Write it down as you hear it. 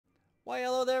Why,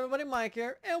 hello there everybody, Mike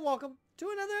here, and welcome to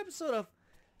another episode of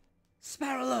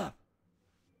Sparrow Love.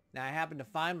 Now, I happen to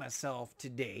find myself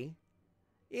today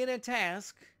in a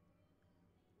task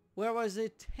where I was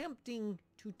attempting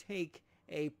to take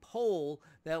a pole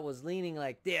that was leaning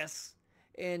like this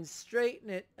and straighten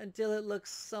it until it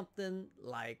looks something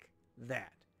like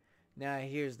that. Now,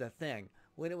 here's the thing.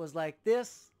 When it was like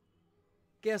this,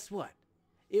 guess what?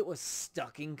 It was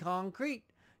stuck in concrete.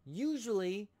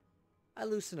 Usually, I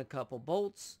loosen a couple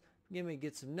bolts,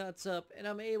 get some nuts up, and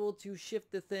I'm able to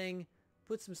shift the thing,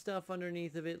 put some stuff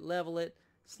underneath of it, level it,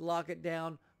 lock it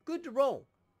down, good to roll.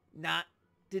 Not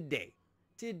today.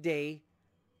 Today,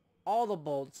 all the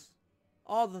bolts,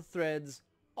 all the threads,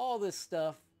 all this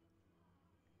stuff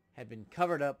had been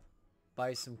covered up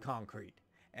by some concrete.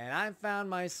 And I found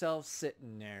myself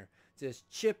sitting there, just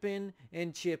chipping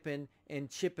and chipping and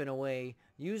chipping away,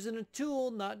 using a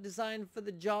tool not designed for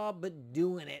the job, but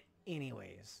doing it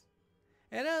anyways.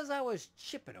 And as I was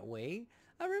chipping away,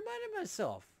 I reminded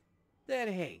myself that,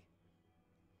 hey,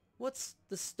 what's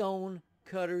the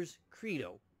Stonecutter's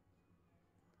Creedo?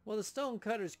 Well, the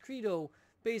Stonecutter's Creedo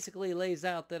basically lays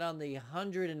out that on the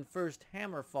 101st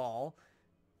hammer fall,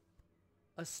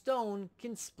 a stone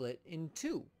can split in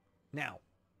two. Now,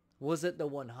 was it the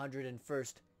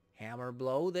 101st hammer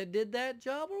blow that did that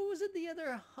job, or was it the other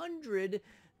 100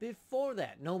 before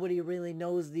that? Nobody really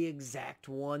knows the exact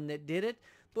one that did it,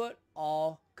 but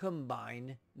all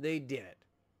combined, they did it.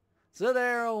 So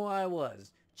there I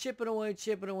was, chipping away,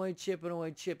 chipping away, chipping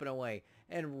away, chipping away.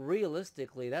 And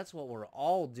realistically, that's what we're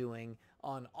all doing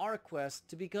on our quest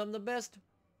to become the best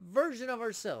version of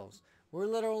ourselves. We're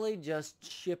literally just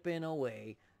chipping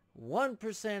away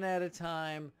 1% at a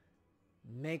time,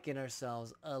 making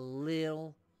ourselves a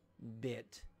little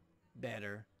bit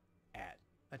better at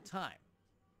a time.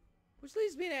 Which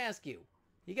leads me to ask you,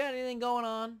 you got anything going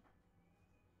on?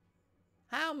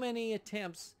 How many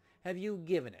attempts have you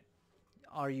given it?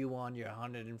 Are you on your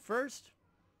 101st?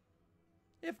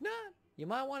 If not, you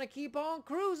might want to keep on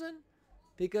cruising,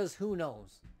 because who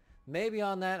knows? Maybe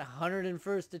on that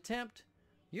 101st attempt,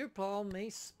 your palm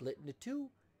may split into two,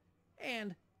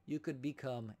 and you could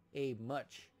become a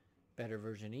much better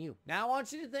version of you. Now, I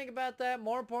want you to think about that.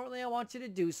 More importantly, I want you to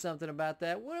do something about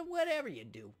that. Whatever you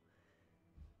do,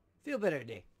 feel better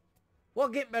today. We'll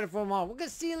get better for tomorrow. We're going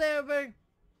to see you later, everybody.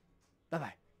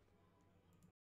 Bye-bye.